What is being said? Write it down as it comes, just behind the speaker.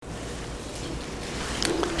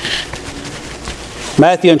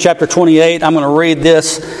Matthew in chapter 28, I'm going to read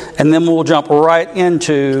this, and then we'll jump right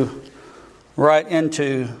into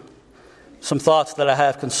some thoughts that I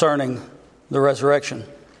have concerning the resurrection.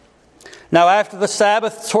 Now after the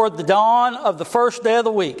Sabbath, toward the dawn of the first day of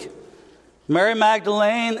the week, Mary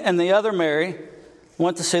Magdalene and the other Mary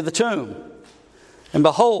went to see the tomb. And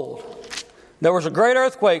behold, there was a great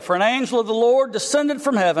earthquake, for an angel of the Lord descended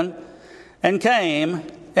from heaven and came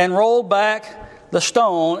and rolled back the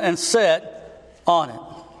stone and sat on it.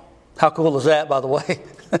 How cool is that, by the way?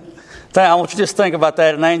 I want you to just think about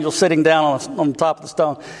that, an angel sitting down on the top of the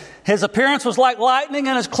stone. His appearance was like lightning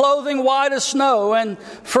and his clothing white as snow. And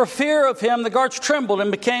for fear of him, the guards trembled and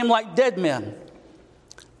became like dead men.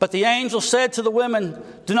 But the angel said to the women,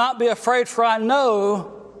 "Do not be afraid, for I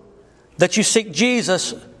know that you seek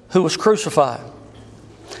Jesus who was crucified.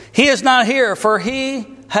 He is not here, for he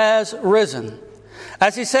has risen.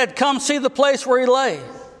 As he said, come see the place where he lay.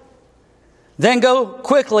 Then go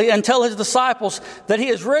quickly and tell his disciples that he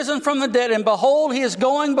is risen from the dead, and behold, he is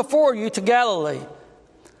going before you to Galilee.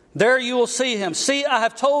 There you will see him. See, I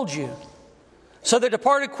have told you." So they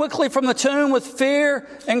departed quickly from the tomb with fear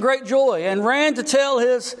and great joy, and ran to tell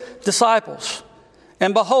his disciples.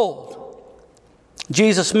 And behold,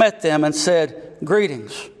 Jesus met them and said,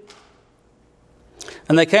 "Greetings."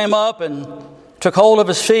 And they came up and took hold of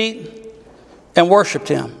his feet and worshipped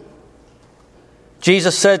him.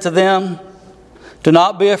 Jesus said to them, "Do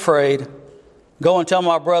not be afraid. Go and tell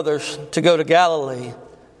my brothers to go to Galilee.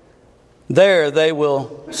 There they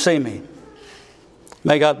will see me."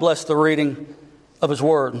 May God bless the reading of his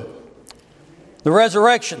word. The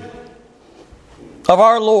resurrection of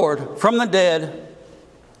our Lord from the dead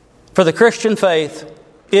for the Christian faith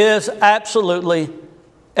is absolutely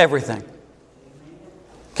everything.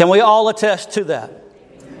 Can we all attest to that?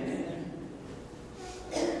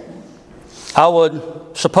 I would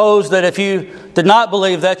suppose that if you did not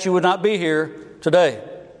believe that, you would not be here today.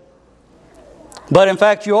 But in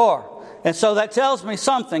fact, you are. And so that tells me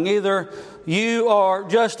something. Either you are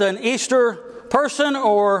just an Easter person,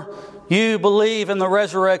 or you believe in the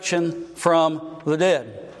resurrection from the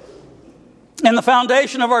dead. In the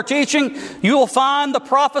foundation of our teaching, you will find the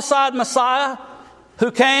prophesied Messiah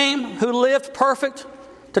who came, who lived perfect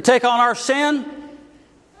to take on our sin,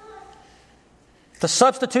 to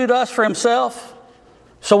substitute us for himself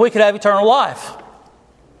so we could have eternal life.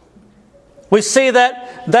 We see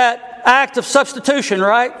that act of substitution,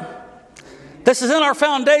 right? This is in our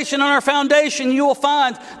foundation. In our foundation, you will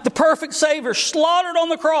find the perfect Savior slaughtered on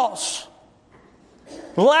the cross,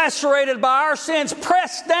 lacerated by our sins,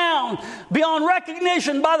 pressed down beyond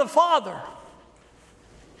recognition by the Father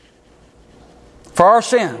for our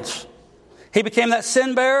sins. He became that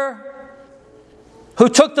sin bearer who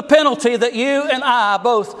took the penalty that you and I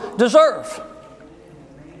both deserve.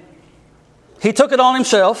 He took it on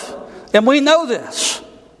himself, and we know this.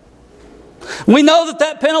 We know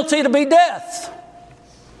that penalty to be death.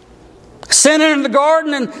 Sin entered the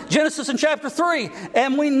garden in Genesis in chapter 3,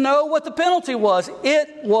 and we know what the penalty was.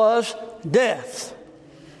 It was death.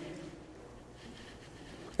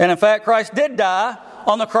 And in fact, Christ did die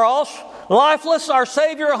on the cross, lifeless. Our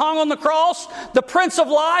Savior hung on the cross, the Prince of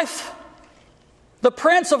Life. The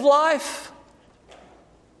Prince of Life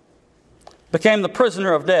became the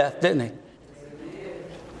prisoner of death, didn't he?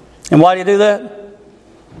 And why did he do that?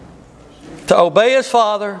 To obey his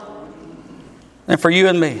Father and for you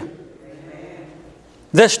and me.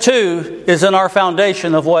 This too is in our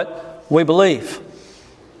foundation of what we believe.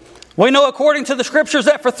 We know according to the Scriptures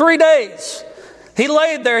that for 3 days he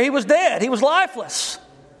laid there. He was dead. He was lifeless.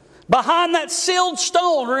 Behind that sealed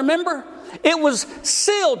stone, remember? It was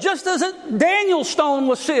sealed just as Daniel's stone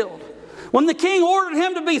was sealed. When the king ordered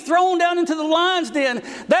him to be thrown down into the lion's den,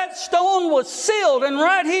 that stone was sealed. And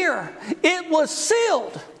right here, it was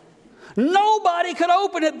sealed. Nobody could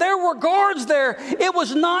open it. There were guards there. It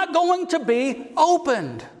was not going to be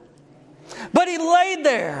opened. But he laid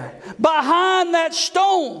there behind that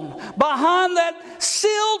stone, behind that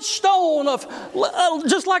sealed stone of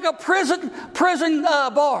just like a prison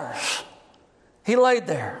bars. He laid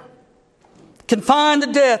there, confined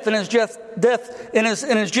to death in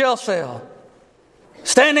his jail cell.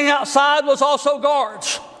 Standing outside was also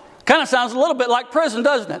guards. Kind of sounds a little bit like prison,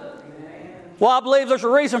 doesn't it? Well, I believe there's a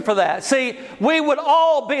reason for that. See, we would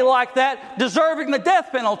all be like that, deserving the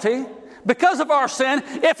death penalty because of our sin,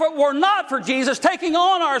 if it were not for Jesus taking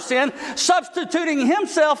on our sin, substituting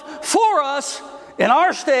himself for us in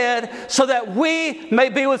our stead so that we may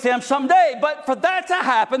be with him someday. But for that to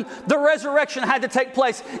happen, the resurrection had to take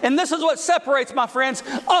place. And this is what separates, my friends,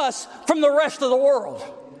 us from the rest of the world,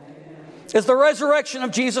 is the resurrection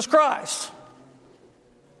of Jesus Christ.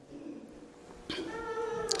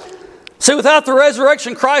 See, without the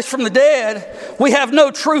resurrection of Christ from the dead, we have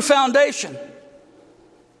no true foundation.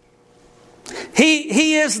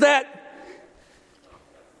 He is that,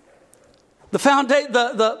 the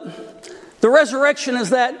resurrection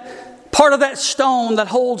is that part of that stone that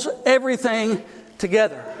holds everything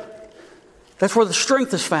together. That's where the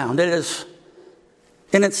strength is found. It's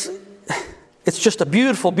just a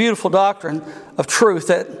beautiful, beautiful doctrine of truth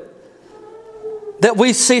that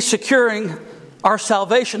we see securing our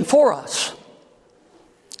salvation for us.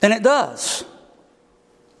 And it does.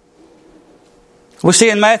 We see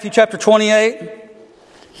in Matthew chapter 28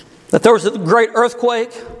 that there was a great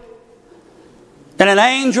earthquake, and an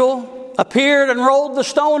angel appeared and rolled the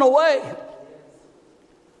stone away.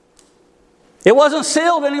 It wasn't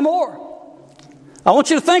sealed anymore. I want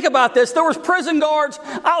you to think about this. There was prison guards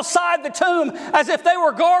outside the tomb as if they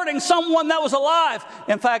were guarding someone that was alive.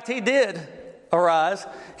 In fact, he did arise.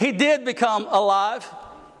 He did become alive.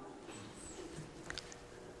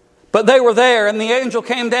 But they were there, and the angel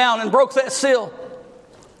came down and broke that seal,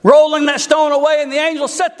 rolling that stone away, and the angel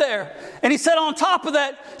sat there. And he sat on top of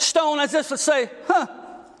that stone as if to say,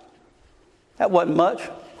 that wasn't much.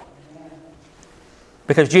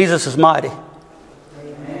 Because Jesus is mighty.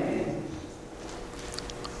 Amen.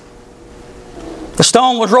 The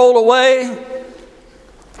stone was rolled away.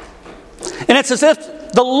 And it's as if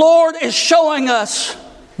the Lord is showing us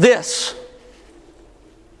this.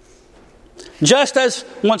 Just as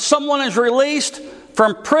when someone is released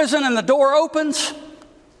from prison and the door opens,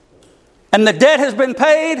 and the debt has been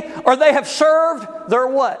paid, or they have served their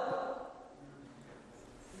what?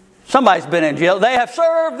 Somebody's been in jail. They have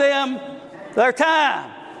served them their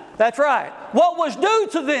time. That's right. What was due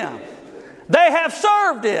to them, they have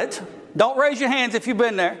served it. Don't raise your hands if you've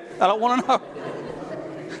been there. I don't want to know.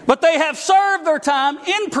 But they have served their time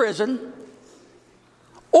in prison,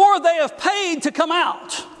 or they have paid to come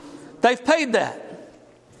out. They've paid that.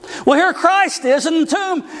 Well, here Christ is in the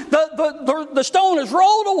tomb. The stone is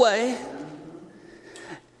rolled away.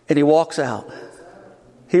 And he walks out.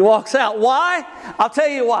 He walks out. Why? I'll tell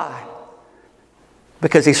you why.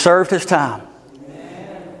 Because he served his time.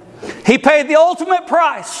 He paid the ultimate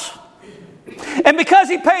price. And because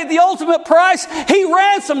he paid the ultimate price, he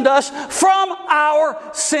ransomed us from our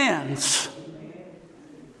sins.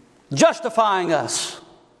 Justifying us.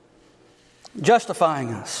 Justifying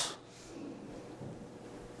us.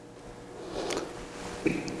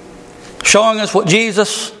 Showing us what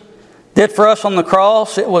Jesus did for us on the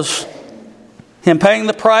cross. It was him paying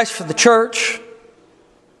the price for the church.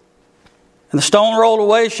 And the stone rolled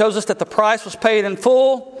away shows us that the price was paid in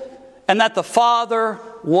full, and that the Father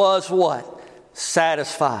was what?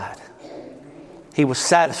 Satisfied. He was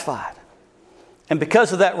satisfied. And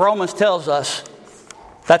because of that, Romans tells us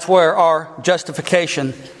that's where our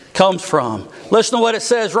justification comes from. Listen to what it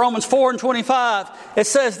says, Romans 4:25. It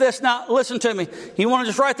says this. Now, listen to me. You want to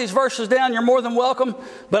just write these verses down, you're more than welcome,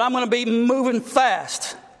 but I'm going to be moving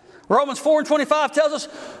fast. Romans 4:25 tells us,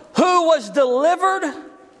 who was delivered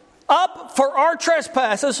up for our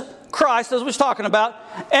trespasses, Christ, as we was talking about,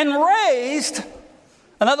 and raised,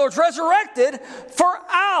 in other words, resurrected, for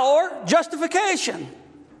our justification.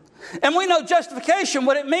 And we know justification,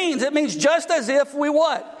 what it means. It means just as if we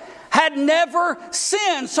what? Had never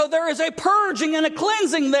sinned. So there is a purging and a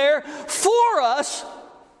cleansing there for us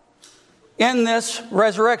in this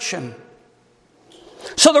resurrection.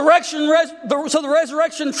 So the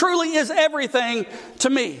resurrection truly is everything to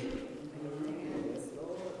me.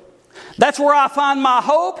 That's where I find my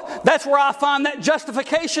hope. That's where I find that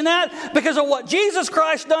justification at, because of what Jesus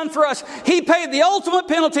Christ done for us. He paid the ultimate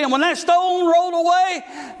penalty. And when that stone rolled away,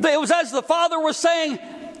 it was as the Father was saying,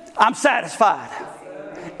 I'm satisfied.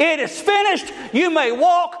 It is finished. You may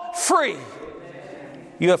walk free.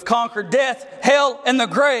 You have conquered death, hell, and the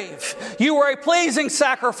grave. You were a pleasing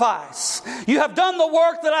sacrifice. You have done the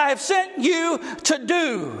work that I have sent you to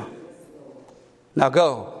do. Now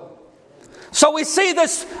go. So we see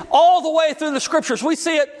this all the way through the Scriptures. We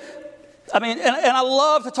see it, and I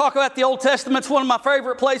love to talk about the Old Testament. It's one of my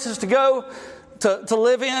favorite places to go to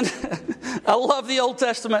live in. I love the Old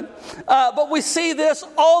Testament. But we see this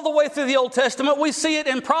all the way through the Old Testament. We see it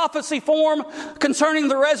in prophecy form concerning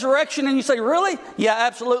the resurrection. And you say, really? Yeah,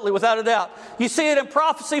 absolutely, without a doubt. You see it in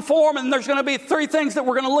prophecy form, and there's going to be three things that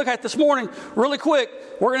we're going to look at this morning really quick.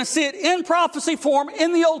 We're going to see it in prophecy form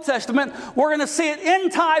in the Old Testament. We're going to see it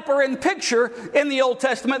in type or in picture in the Old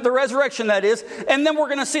Testament, the resurrection that is. And then we're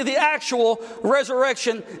going to see the actual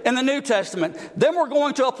resurrection in the New Testament. Then we're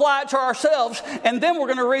going to apply it to ourselves and then we're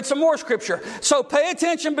going to read some more scripture. So pay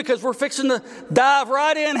attention, because we're fixing to dive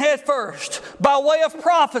right in head first. By way of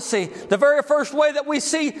prophecy, the very first way that we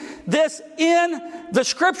see this in the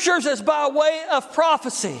scriptures is by way of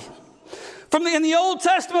prophecy. In the Old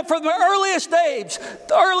Testament, from the earliest days,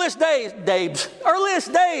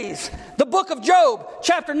 the book of Job,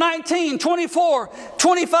 chapter 19, 24,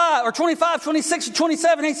 25, or 25, 26, and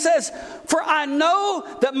 27, he says, "For I know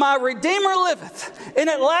that my Redeemer liveth, and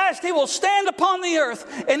at last he will stand upon the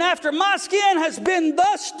earth. And after my skin has been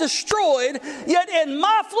thus destroyed, yet in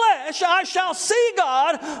my flesh I shall see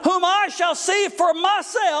God, whom I shall see for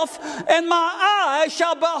myself, and my eyes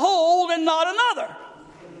shall behold and not another."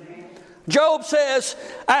 Job says,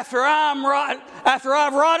 after I've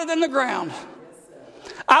rotted in the ground,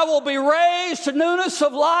 I will be raised to newness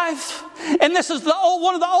of life. And this is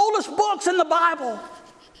one of the oldest books in the Bible.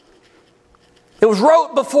 It was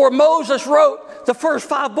wrote before Moses wrote the first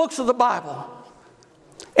 5 books of the Bible.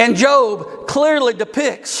 And Job clearly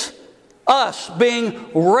depicts us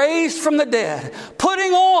being raised from the dead,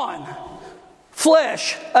 putting on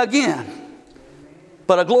flesh again,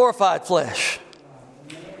 but a glorified flesh.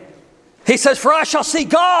 He says, "For I shall see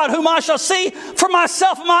God, whom I shall see for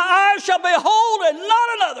myself, and my eyes shall behold and not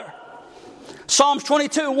another." Psalms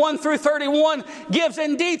 22, 1 through 31 gives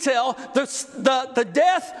in detail the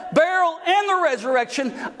death, burial, and the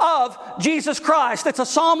resurrection of Jesus Christ. It's a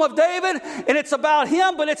Psalm of David, and it's about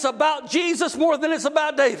him, but it's about Jesus more than it's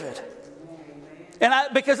about David. And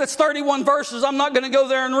because it's 31 verses, I'm not going to go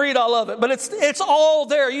there and read all of it. But it's all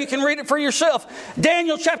there. You can read it for yourself.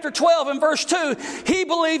 Daniel chapter 12 and verse 2. "He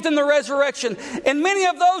believed in the resurrection. And many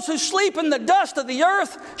of those who sleep in the dust of the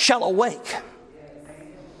earth shall awake.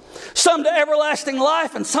 Some to everlasting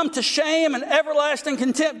life and some to shame and everlasting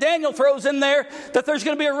contempt." Daniel throws in there that there's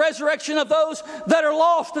going to be a resurrection of those that are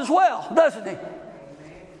lost as well, doesn't he?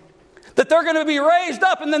 That they're going to be raised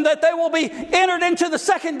up, and then that they will be entered into the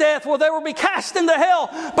second death, where they will be cast into hell.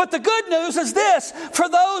 But the good news is this: for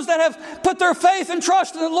those that have put their faith and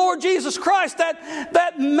trust in the Lord Jesus Christ,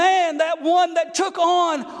 that man, that one that took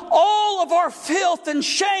on all of our filth and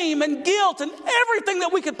shame and guilt and everything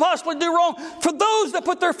that we could possibly do wrong, for those that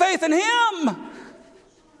put their faith in him,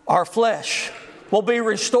 our flesh will be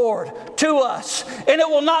restored to us. And it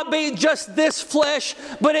will not be just this flesh,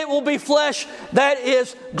 but it will be flesh that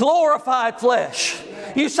is glorified flesh.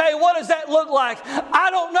 You say, what does that look like?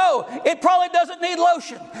 I don't know. It probably doesn't need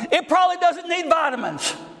lotion. It probably doesn't need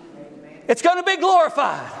vitamins. It's going to be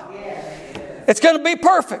glorified. It's going to be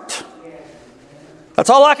perfect. That's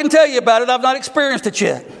all I can tell you about it. I've not experienced it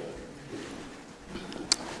yet.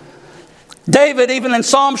 David, even in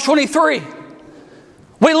Psalms 23,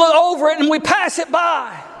 we look over it and we pass it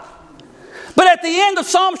by. But at the end of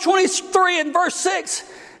Psalms 23 and verse 6,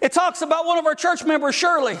 it talks about one of our church members,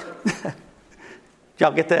 Shirley. Did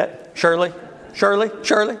y'all get that? Shirley,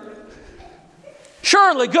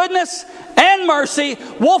 goodness and mercy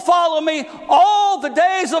will follow me all the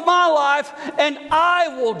days of my life, and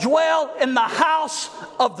I will dwell in the house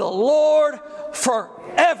of the Lord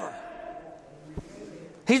forever.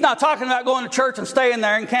 He's not talking about going to church and staying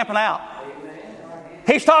there and camping out.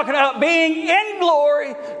 He's talking about being in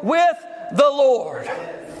glory with the Lord.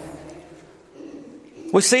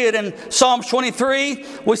 We see it in Psalms 23.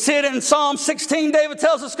 We see it in Psalm 16. David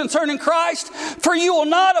tells us concerning Christ, "For you will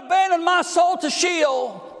not abandon my soul to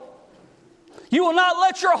Sheol. You will not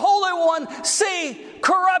let your Holy One see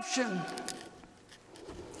corruption.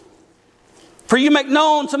 For you make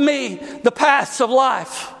known to me the paths of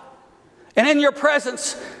life. And in your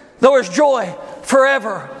presence there is joy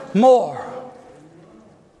forevermore."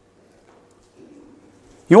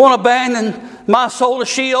 You won't abandon my soul to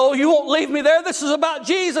Sheol. You won't leave me there. This is about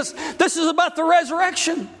Jesus. This is about the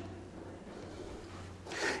resurrection.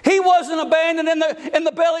 He wasn't abandoned in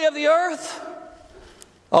the belly of the earth.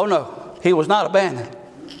 Oh no, he was not abandoned.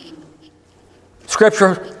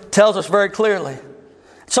 Scripture tells us very clearly.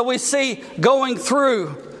 So we see going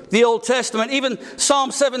through the Old Testament, even Psalm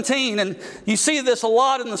 17, and you see this a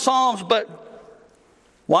lot in the Psalms, but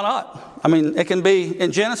why not? I mean, it can be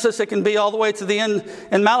in Genesis, it can be all the way to the end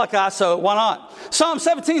in Malachi, so why not? Psalm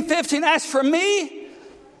 17:15, As for me,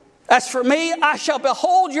 I shall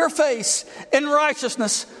behold your face in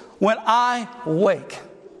righteousness when I wake.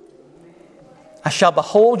 I shall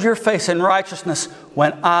behold your face in righteousness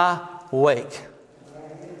when I wake.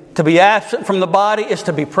 To be absent from the body is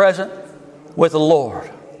to be present with the Lord.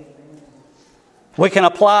 We can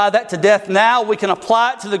apply that to death now. We can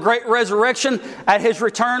apply it to the great resurrection at His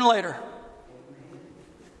return later.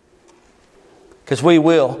 Because we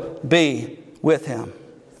will be with Him.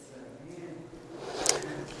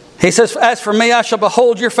 He says, as for me, I shall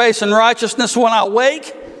behold your face in righteousness when I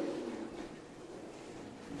wake.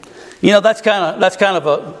 You know, that's kind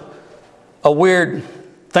of a weird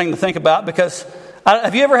thing to think about, because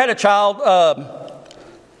have you ever had a child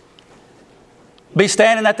be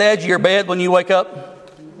standing at the edge of your bed when you wake up,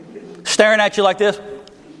 staring at you like this?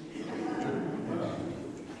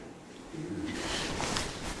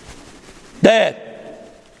 Dad,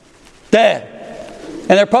 Dad. And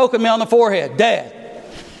they're poking me on the forehead, Dad.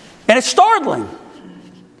 And it's startling.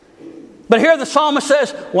 But here the psalmist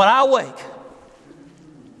says, when I wake,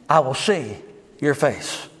 I will see your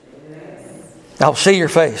face. I will see your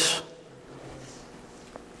face.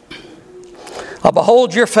 I'll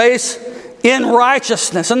behold your face in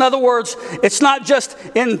righteousness. In other words, it's not just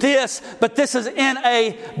in this, but this is in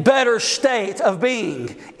a better state of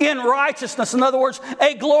being. In righteousness, in other words,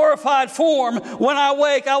 a glorified form. When I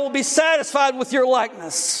wake, I will be satisfied with your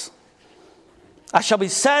likeness. I shall be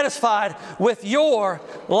satisfied with your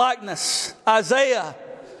likeness. Isaiah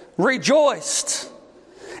rejoiced.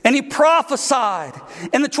 And he prophesied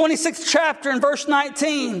in the 26th chapter in verse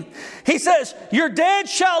 19. He says, your dead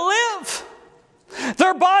shall live.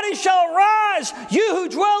 Their bodies shall rise. You who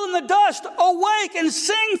dwell in the dust, awake and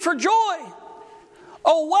sing for joy.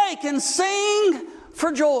 Awake and sing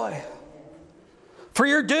for joy. For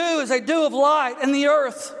your dew is a dew of light in the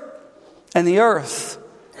earth. And the earth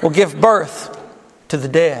will give birth to the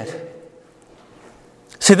dead.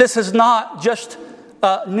 See, this is not just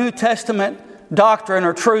a New Testament doctrine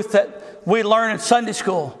or truth that we learn in Sunday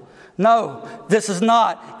school. No, this is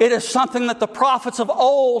not. It is something that the prophets of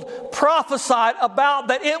old prophesied about,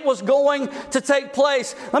 that it was going to take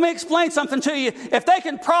place. Let me explain something to you. If they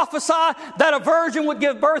can prophesy that a virgin would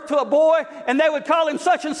give birth to a boy and they would call him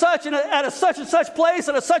such and such at a such and such place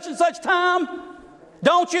at a such and such time,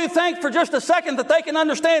 don't you think for just a second that they can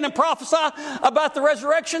understand and prophesy about the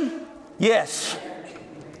resurrection? Yes.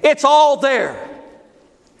 It's all there.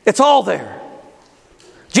 It's all there.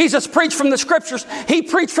 Jesus preached from the Scriptures. He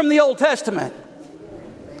preached from the Old Testament.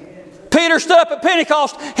 Peter stood up at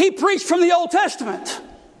Pentecost. He preached from the Old Testament.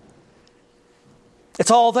 It's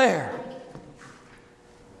all there.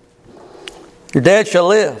 Your dead shall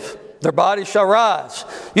live. Their bodies shall rise.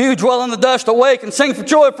 You who dwell in the dust, awake and sing for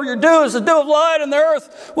joy, for your dew is the dew of light, and the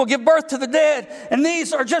earth will give birth to the dead. And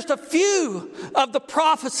these are just a few of the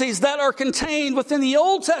prophecies that are contained within the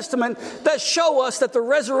Old Testament that show us that the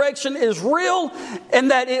resurrection is real and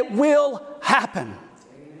that it will happen.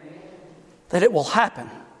 That it will happen.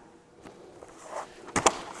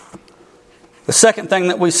 The second thing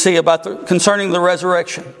that we see concerning the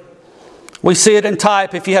resurrection, we see it in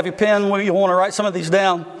type. If you have your pen, you want to write some of these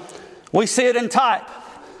down. We see it in type,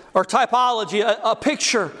 or typology, a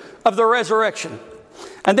picture of the resurrection.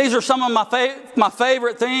 And these are some of my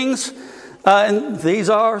favorite things. And these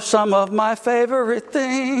are some of my favorite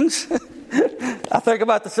things. I think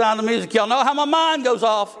about the Sound of Music. Y'all know how my mind goes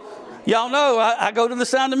off. Y'all know I go to the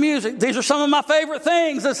Sound of Music. These are some of my favorite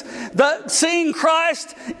things. Seeing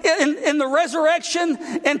Christ in the resurrection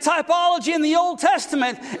and typology in the Old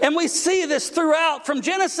Testament. And we see this throughout from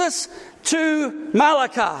Genesis to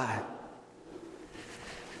Malachi.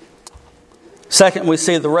 Second, we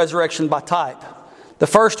see the resurrection by type. The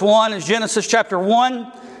first one is Genesis chapter 1,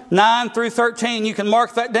 9 through 13. You can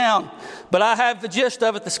mark that down. But I have the gist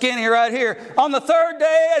of it, the skinny right here. On the third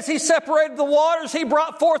day, as he separated the waters, he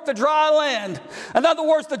brought forth the dry land. In other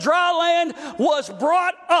words, the dry land was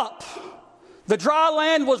brought up. The dry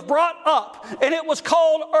land was brought up, and it was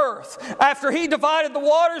called earth. After he divided the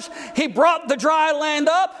waters, he brought the dry land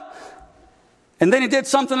up, and then he did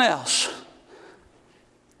something else.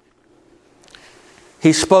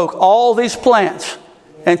 He spoke all these plants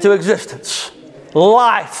into existence.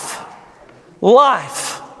 Life.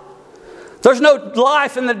 Life. There's no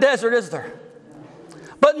life in the desert, is there?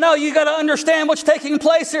 But no, you got to understand what's taking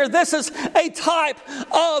place here. This is a type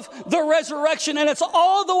of the resurrection, and it's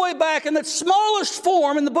all the way back in its smallest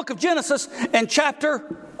form in the book of Genesis in chapter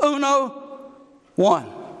 1.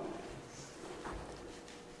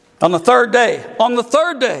 On the third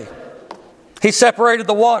day, he separated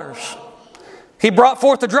the waters. He brought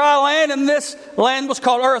forth the dry land, and this land was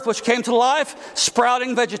called earth, which came to life,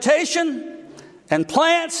 sprouting vegetation and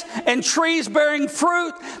plants and trees bearing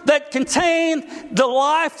fruit that contain the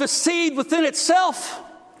life, the seed within itself.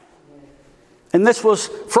 And this was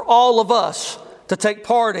for all of us to take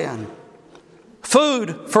part in.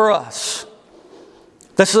 Food for us.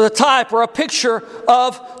 This is a type or a picture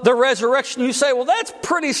of the resurrection. You say, well, that's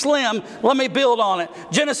pretty slim. Let me build on it.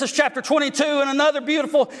 Genesis chapter 22 and another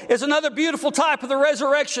beautiful type of the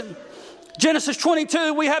resurrection. Genesis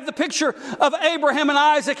 22, we have the picture of Abraham and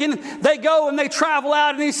Isaac, and they go and they travel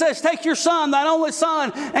out, and he says, take your son, thine only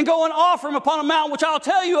son, and go and offer him upon a mountain, which I'll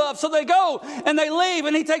tell you of. So they go and they leave,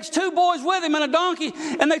 and he takes 2 boys with him and a donkey,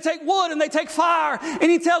 and they take wood and they take fire, and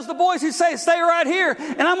he tells the boys, he says, stay right here,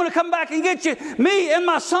 and I'm going to come back and get you. Me and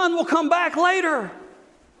my son will come back later.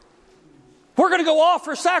 We're going to go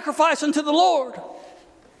offer sacrifice unto the Lord.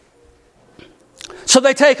 So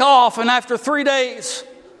they take off, and after 3 days,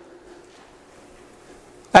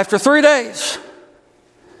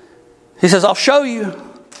 he says, I'll show you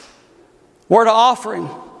where to offer him.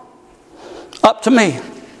 Up to me,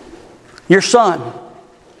 your son,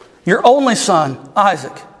 your only son,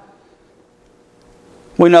 Isaac.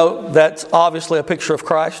 We know that's obviously a picture of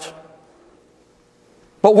Christ.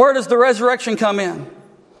 But where does the resurrection come in?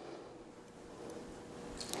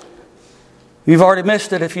 You've already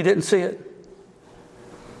missed it if you didn't see it.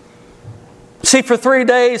 See, for 3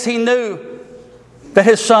 days he knew that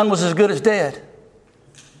his son was as good as dead.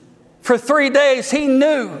 For 3 days he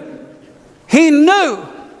knew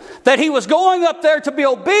that he was going up there to be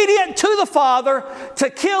obedient to the Father, to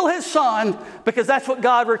kill his son, because that's what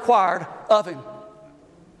God required of him.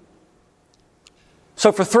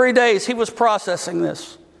 So for 3 days he was processing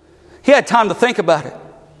this. He had time to think about it.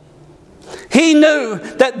 He knew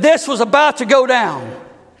that this was about to go down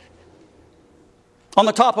on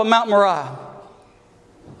the top of Mount Moriah.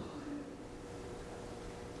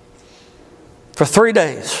 For 3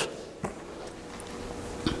 days,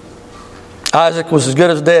 Isaac was as good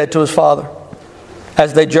as dead to his father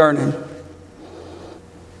as they journeyed.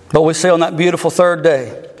 But we see on that beautiful 3rd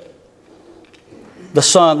day, the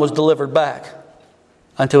son was delivered back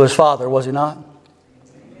unto his father, was he not?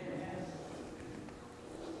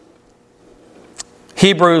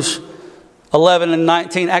 Hebrews 11 and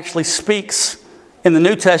 19 actually speaks in the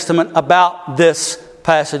New Testament about this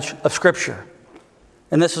passage of Scripture.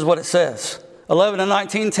 And this is what it says. 11 and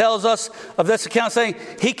 19 tells us of this account, saying,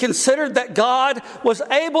 he considered that God was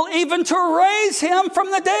able even to raise him from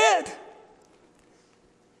the dead.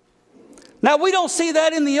 Now, we don't see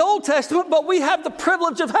that in the Old Testament, but we have the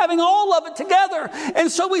privilege of having all of it together. And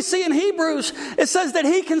so we see in Hebrews, it says that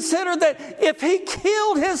he considered that if he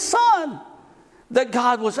killed his son, that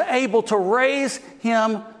God was able to raise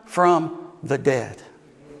him from the dead.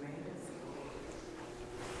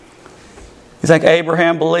 You think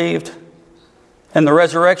Abraham believed in the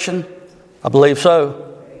resurrection? I believe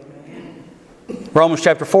so. Romans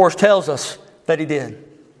chapter 4 tells us that he did.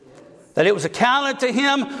 That it was accounted to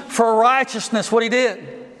him for righteousness, what he did.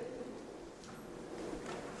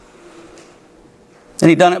 And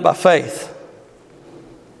he done it by faith.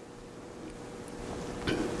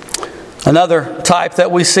 Another type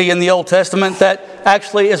that we see in the Old Testament that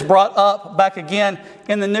actually is brought up back again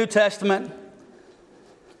in the New Testament,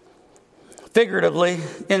 figuratively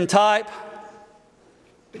in type,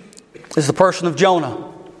 is the person of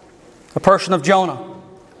Jonah. The person of Jonah.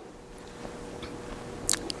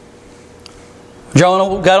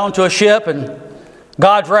 Jonah got onto a ship and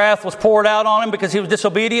God's wrath was poured out on him because he was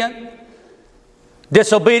disobedient.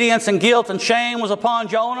 Disobedience and guilt and shame was upon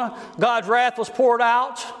Jonah. God's wrath was poured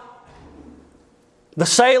out. The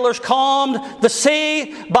sailors calmed the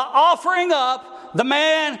sea by offering up the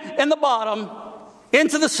man in the bottom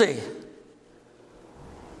into the sea.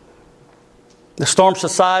 The storm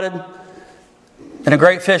subsided and a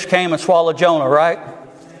great fish came and swallowed Jonah, right?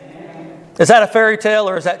 Is that a fairy tale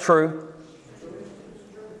or is that true?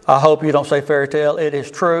 I hope you don't say fairy tale. It is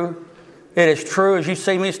true. It is true as you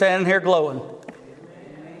see me standing here glowing.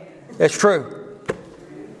 It's true.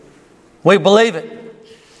 We believe it.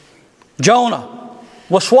 Jonah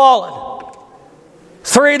was swallowed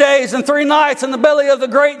 3 days and 3 nights in the belly of the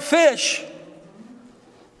great fish.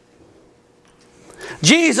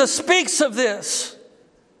 Jesus speaks of this.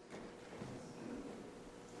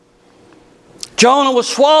 Jonah was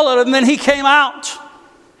swallowed and then he came out.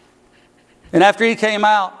 And after he came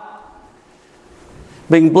out,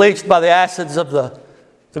 being bleached by the acids of the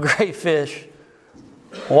great fish,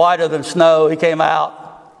 whiter than snow, he came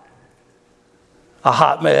out a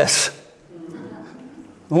hot mess.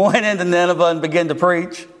 Went into Nineveh and began to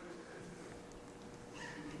preach.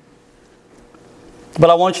 But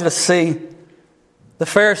I want you to see the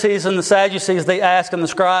Pharisees and the Sadducees, they asked, and the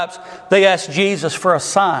scribes, they asked Jesus for a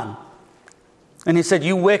sign. And he said,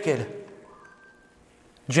 you wicked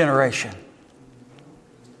generation.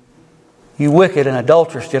 You wicked and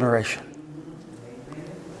adulterous generation.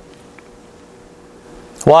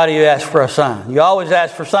 Why do you ask for a sign? You always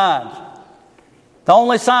ask for signs. The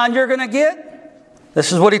only sign you're going to get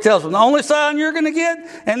This is what he tells them. The only sign you're going to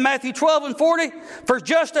get in Matthew 12 and 40, for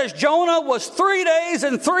just as Jonah was 3 days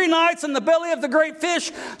and 3 nights in the belly of the great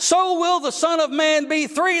fish, so will the Son of Man be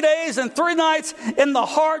 3 days and 3 nights in the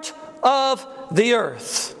heart of the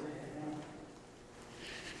earth.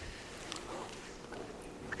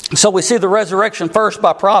 So we see the resurrection first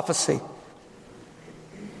by prophecy.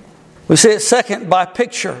 We see it second by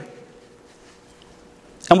picture.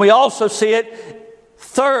 And we also see it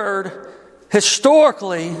third,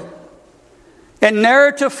 historically, in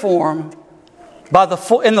narrative form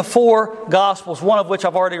in the 4 Gospels, one of which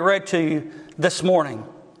I've already read to you this morning.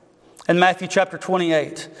 In Matthew chapter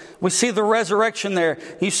 28. We see the resurrection there.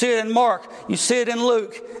 You see it in Mark, you see it in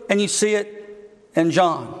Luke, and you see it in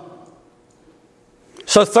John.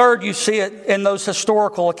 So third, you see it in those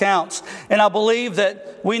historical accounts. And I believe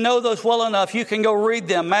that we know those well enough. You can go read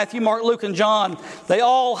them. Matthew, Mark, Luke, and John, they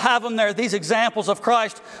all have them there. These examples of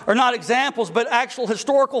Christ are not examples, but actual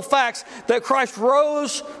historical facts that Christ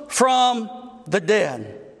rose from the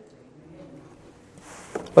dead.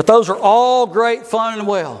 But those are all great fun and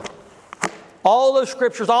well. All those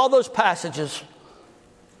scriptures, all those passages.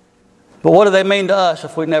 But what do they mean to us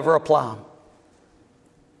if we never apply them?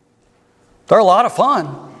 They're a lot of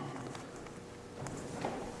fun.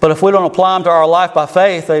 But if we don't apply them to our life by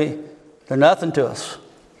faith, they're nothing to us.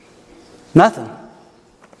 Nothing.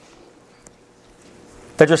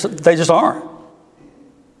 They just aren't.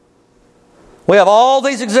 We have all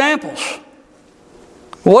these examples.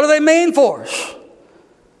 What do they mean for us?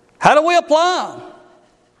 How do we apply them?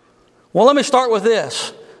 Well, let me start with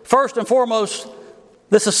this. First and foremost,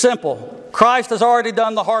 this is simple. Christ has already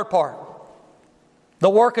done the hard part. The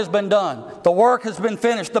work has been done. The work has been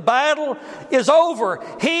finished. The battle is over.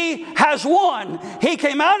 He has won. He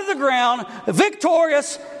came out of the ground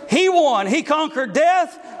victorious. He won. He conquered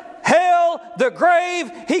death, hell, the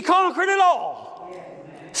grave. He conquered it all.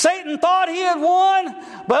 Satan thought he had won,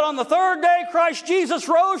 but on the third day, Christ Jesus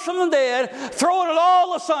rose from the dead, throwing it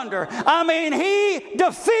all asunder. I mean, He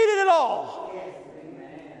defeated it all.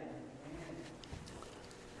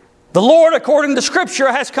 The Lord, according to Scripture,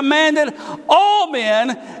 has commanded all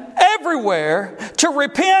men everywhere to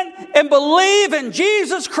repent and believe in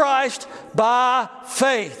Jesus Christ by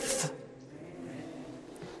faith.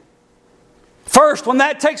 First, when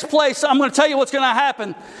that takes place, I'm going to tell you what's going to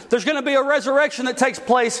happen. There's going to be a resurrection that takes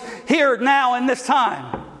place here, now, in this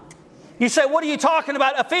time. You say, what are you talking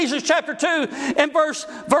about? Ephesians chapter 2 and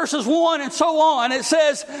verses 1 and so on. It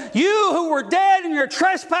says, you who were dead in your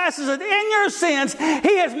trespasses and in your sins,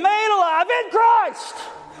 He has made alive in Christ.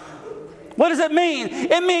 What does it mean?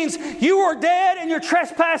 It means you were dead in your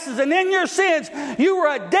trespasses and in your sins. You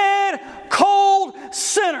were a dead, cold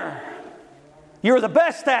sinner. You were the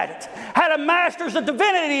best at it. Had a master's of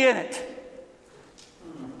divinity in it.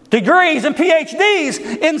 Degrees and PhDs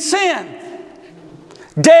in sin.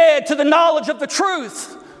 Dead to the knowledge of the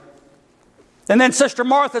truth. And then Sister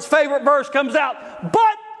Martha's favorite verse comes out.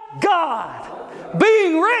 But God,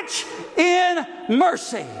 being rich in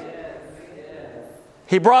mercy.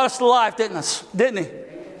 He brought us to life, didn't He?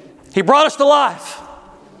 He brought us to life.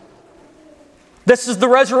 This is the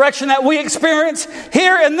resurrection that we experience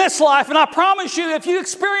here in this life. And I promise you, if you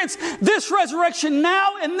experience this resurrection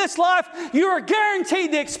now in this life, you are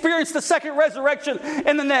guaranteed to experience the second resurrection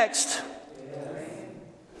in the next.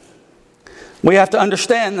 We have to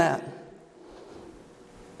understand that.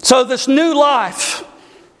 So this new life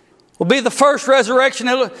will be the first resurrection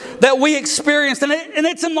that we experienced. And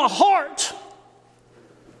it's in the heart.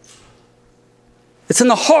 It's in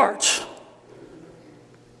the heart.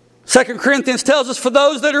 2 Corinthians tells us, for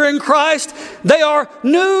those that are in Christ, they are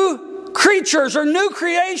new creatures or new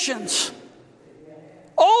creations.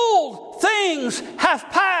 Old things have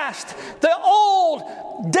passed. The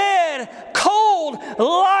old, dead, cold,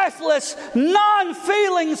 lifeless,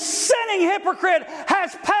 non-feeling, sinning hypocrite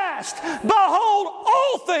has passed. Behold,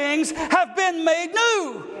 all things have been made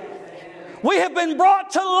new. We have been brought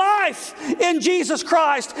to life in Jesus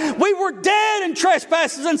Christ. We were dead in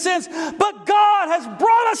trespasses and sins, but God has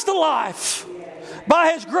brought us to life.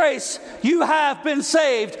 By His grace, you have been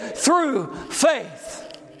saved through faith.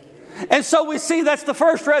 And so we see that's the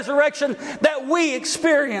first resurrection that we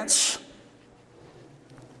experience.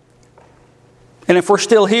 And if we're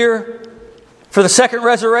still here for the second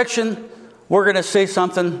resurrection, we're going to see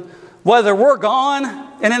something. Whether we're gone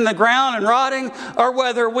and in the ground and rotting, or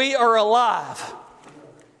whether we are alive,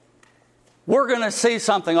 we're going to see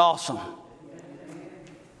something awesome.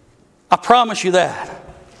 I promise you that.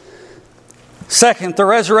 Second, the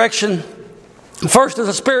resurrection. First is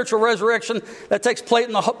a spiritual resurrection that takes place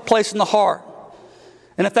in the heart.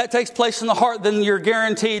 And if that takes place in the heart, then you're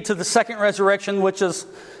guaranteed to the second resurrection, which is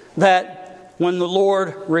that when the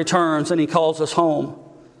Lord returns and He calls us home.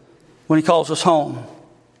 When He calls us home.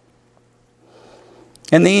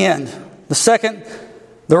 In the end,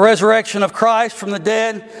 the resurrection of Christ from the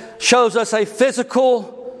dead shows us a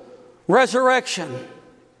physical resurrection.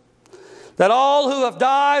 That all who have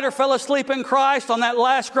died or fell asleep in Christ on that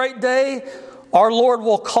last great day, our Lord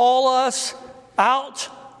will call us out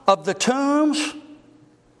of the tombs.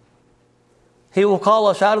 He will call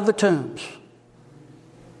us out of the tombs.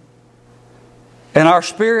 And our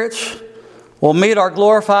spirits will meet our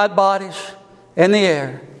glorified bodies in the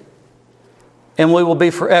air. And we will be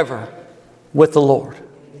forever with the Lord.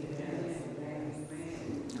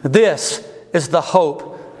 This is the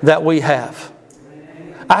hope that we have.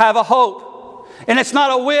 I have a hope. And it's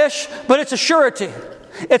not a wish, but it's a surety.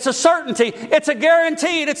 It's a certainty. It's a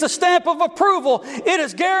guaranteed. It's a stamp of approval. It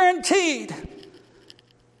is guaranteed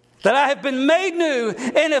that I have been made new.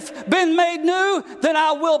 And if been made new, then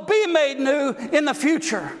I will be made new in the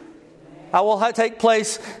future. I will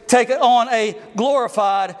take on a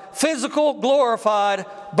glorified, physical glorified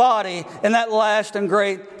body in that last and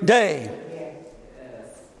great day.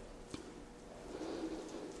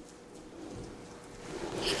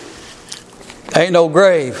 Ain't no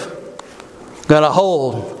grave gonna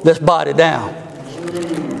hold this body down.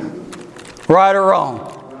 Right or wrong.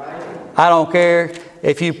 I don't care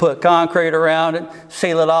if you put concrete around it,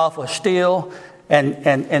 seal it off with steel,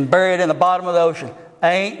 and bury it in the bottom of the ocean.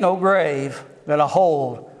 Ain't no grave gonna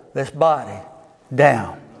hold this body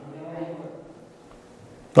down.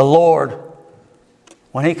 The Lord,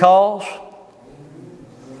 when He calls,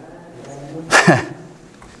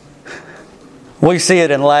 we see it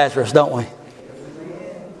in Lazarus, don't we?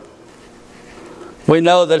 We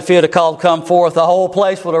know that if He had called, come forth, the whole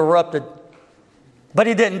place would have erupted. But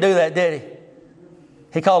He didn't do that, did He?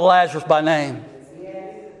 He called Lazarus by name.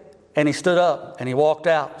 And he stood up and he walked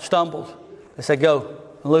out, stumbled. They said, go,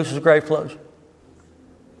 and loose his grave clothes.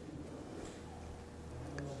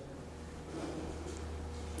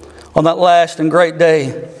 On that last and great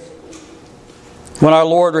day, when our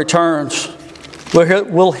Lord returns,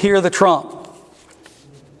 we'll hear the trump.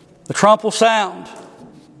 The trump will sound.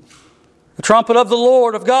 The trumpet of the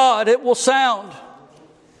Lord, of God, it will sound.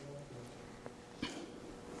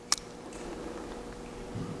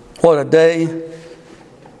 What a day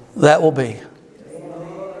that will be.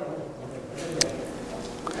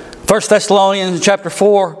 1 Thessalonians chapter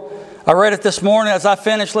 4. I read it this morning as I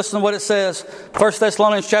finished. Listen to what it says. 1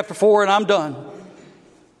 Thessalonians chapter 4, and I'm done.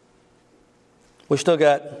 We still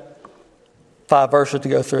got 5 verses to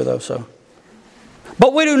go through though. So,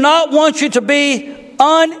 but we do not want you to be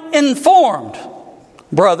uninformed,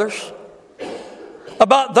 brothers,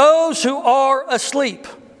 about those who are asleep,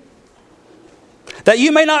 that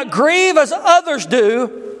you may not grieve as others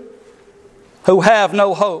do who have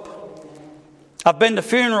no hope. I've been to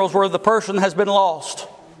funerals where the person has been lost.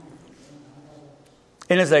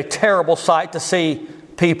 It is a terrible sight to see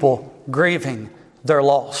people grieving their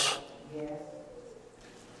loss.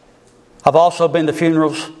 I've also been to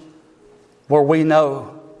funerals where we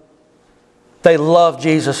know they loved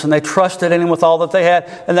Jesus and they trusted in Him with all that they had,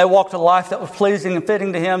 and they walked a life that was pleasing and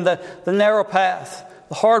fitting to Him, the narrow path,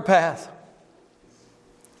 the hard path.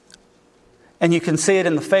 And you can see it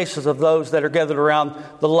in the faces of those that are gathered around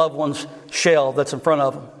the loved one's shell that's in front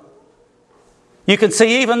of them. You can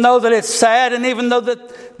see, even though that it's sad, and even though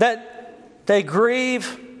that they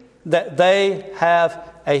grieve, that they have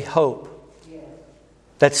a hope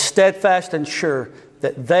that's steadfast and sure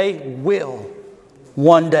that they will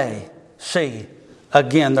one day see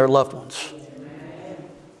again their loved ones.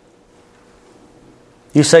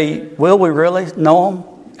 You say, will we really know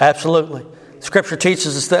them? Absolutely. Scripture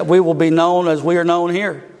teaches us that we will be known as we are known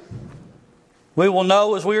here. We will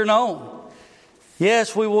know as we are known.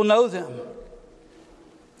 Yes, we will know them.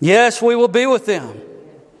 Yes, we will be with them.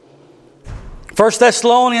 1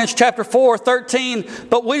 Thessalonians chapter 4, 13.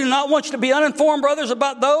 But we do not want you to be uninformed, brothers,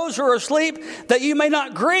 about those who are asleep, that you may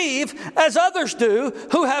not grieve as others do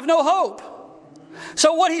who have no hope.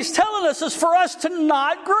 So what he's telling us is for us to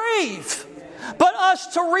not grieve, but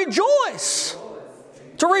us to rejoice.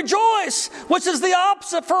 To rejoice, which is the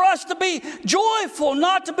opposite, for us to be joyful,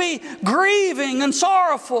 not to be grieving and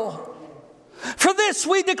sorrowful. For this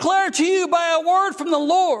we declare to you by a word from the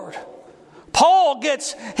Lord. Paul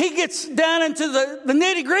gets down into the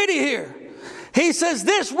nitty-gritty here. He says,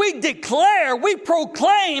 this we declare, we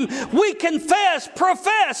proclaim, we confess,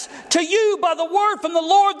 profess to you by the word from the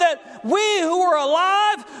Lord, that we who are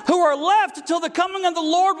alive, who are left until the coming of the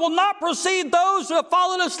Lord, will not precede those who have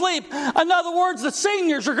fallen asleep. In other words, the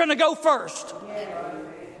seniors are going to go first.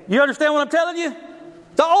 You understand what I'm telling you?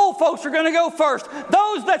 The old folks are going to go first.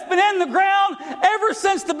 Those that's been in the ground ever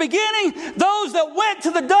since the beginning. Those that went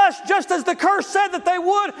to the dust just as the curse said that they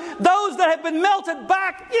would. Those that have been melted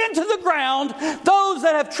back into the ground. Those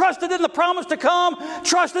that have trusted in the promise to come,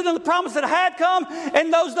 trusted in the promise that had come.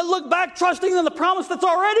 And those that look back trusting in the promise that's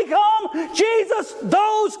already come. Jesus,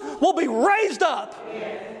 those will be raised up.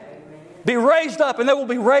 Be raised up, and they will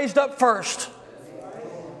be raised up first.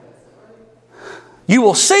 You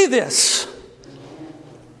will see this.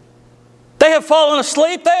 They have fallen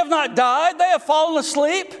asleep. They have not died. They have fallen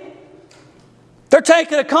asleep. They're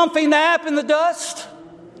taking a comfy nap in the dust.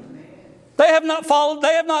 They have not fallen.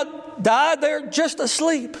 They have not died. They're just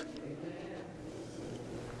asleep.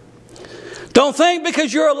 Don't think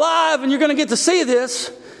because you're alive and you're going to get to see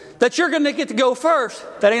this that you're going to get to go first.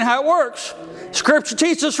 That ain't how it works. Scripture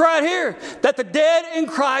teaches us right here that the dead in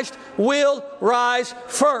Christ will rise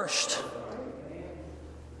first.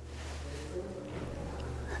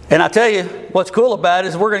 And I tell you, what's cool about it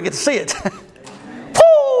is we're going to get to see it.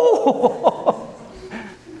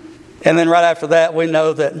 And then right after that, we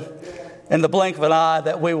know that in the blink of an eye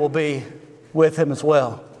that we will be with Him as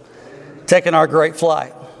well, taking our great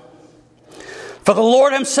flight. For the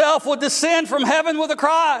Lord Himself will descend from heaven with a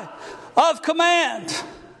cry of command,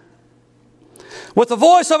 with the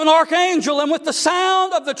voice of an archangel, and with the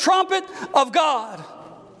sound of the trumpet of God.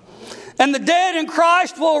 And the dead in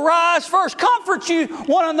Christ will rise first. Comfort you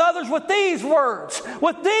one another with these words,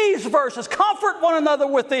 with these verses. Comfort one another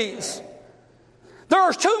with these. There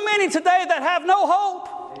are too many today that have no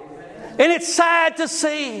hope. And it's sad to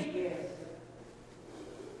see.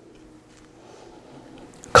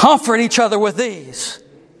 Comfort each other with these.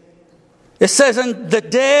 It says, and the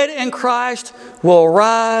dead in Christ will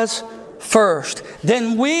rise first.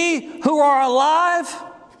 Then we who are alive,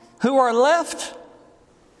 who are left,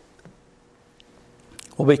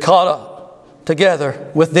 will be caught up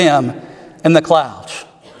together with them in the clouds.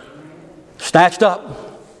 Snatched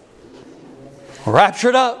up.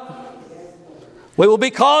 Raptured up. We will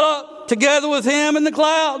be caught up together with Him in the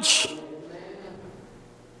clouds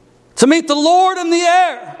to meet the Lord in the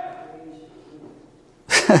air.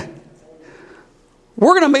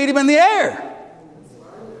 We're going to meet Him in the air.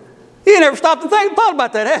 You never stopped and thought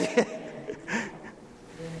about that, have you?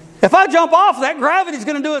 If I jump off, that gravity's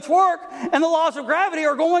going to do its work, and the laws of gravity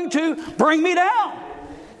are going to bring me down.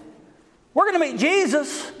 We're going to meet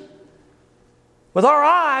Jesus with our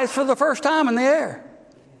eyes for the first time in the air.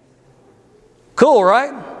 Cool,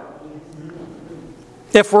 right?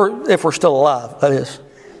 If we're still alive, that is.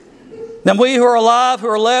 Then we who are alive, who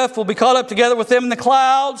are left, will be caught up together with them in the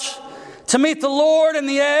clouds to meet the Lord in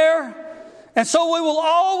the air. And so we will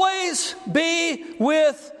always be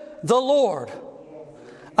with the Lord.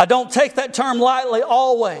 I don't take that term lightly,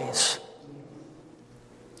 always.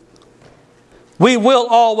 We will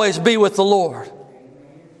always be with the Lord.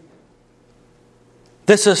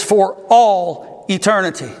 This is for all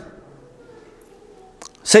eternity.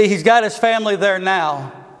 See, He's got His family there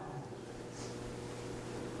now.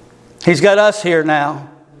 He's got us here now.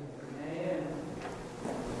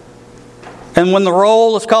 And when the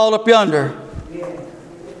roll is called up yonder,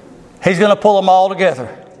 He's going to pull them all together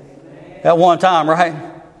at one time, right?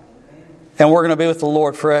 And we're going to be with the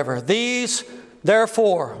Lord forever. These,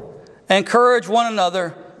 therefore, encourage one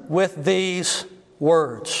another with these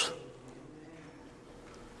words.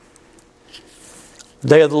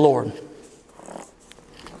 Day of the Lord.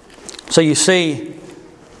 So you see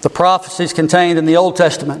the prophecies contained in the Old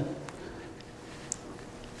Testament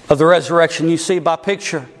of the resurrection. You see by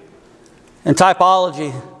picture and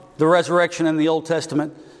typology the resurrection in the Old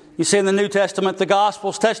Testament. You see in the New Testament the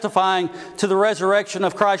Gospels testifying to the resurrection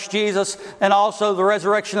of Christ Jesus and also the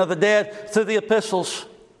resurrection of the dead through the epistles.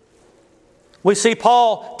 We see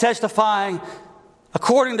Paul testifying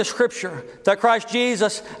according to Scripture that Christ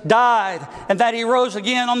Jesus died and that He rose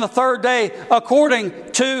again on the third day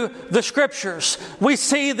according to the Scriptures. We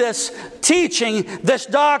see this teaching, this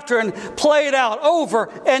doctrine played out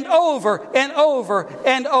over and over and over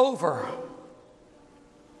and over.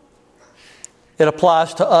 It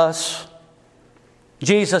applies to us.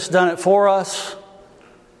 Jesus done it for us.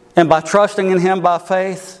 And by trusting in Him by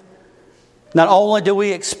faith, not only do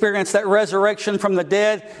we experience that resurrection from the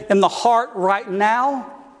dead in the heart right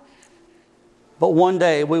now, but one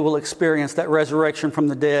day we will experience that resurrection from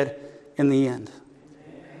the dead in the end.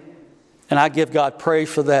 And I give God praise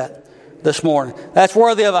for that this morning. That's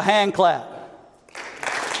worthy of a hand clap.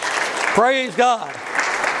 Praise God.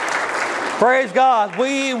 Praise God.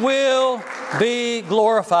 We will be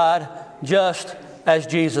glorified just as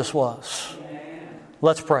Jesus was.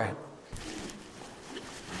 Let's pray.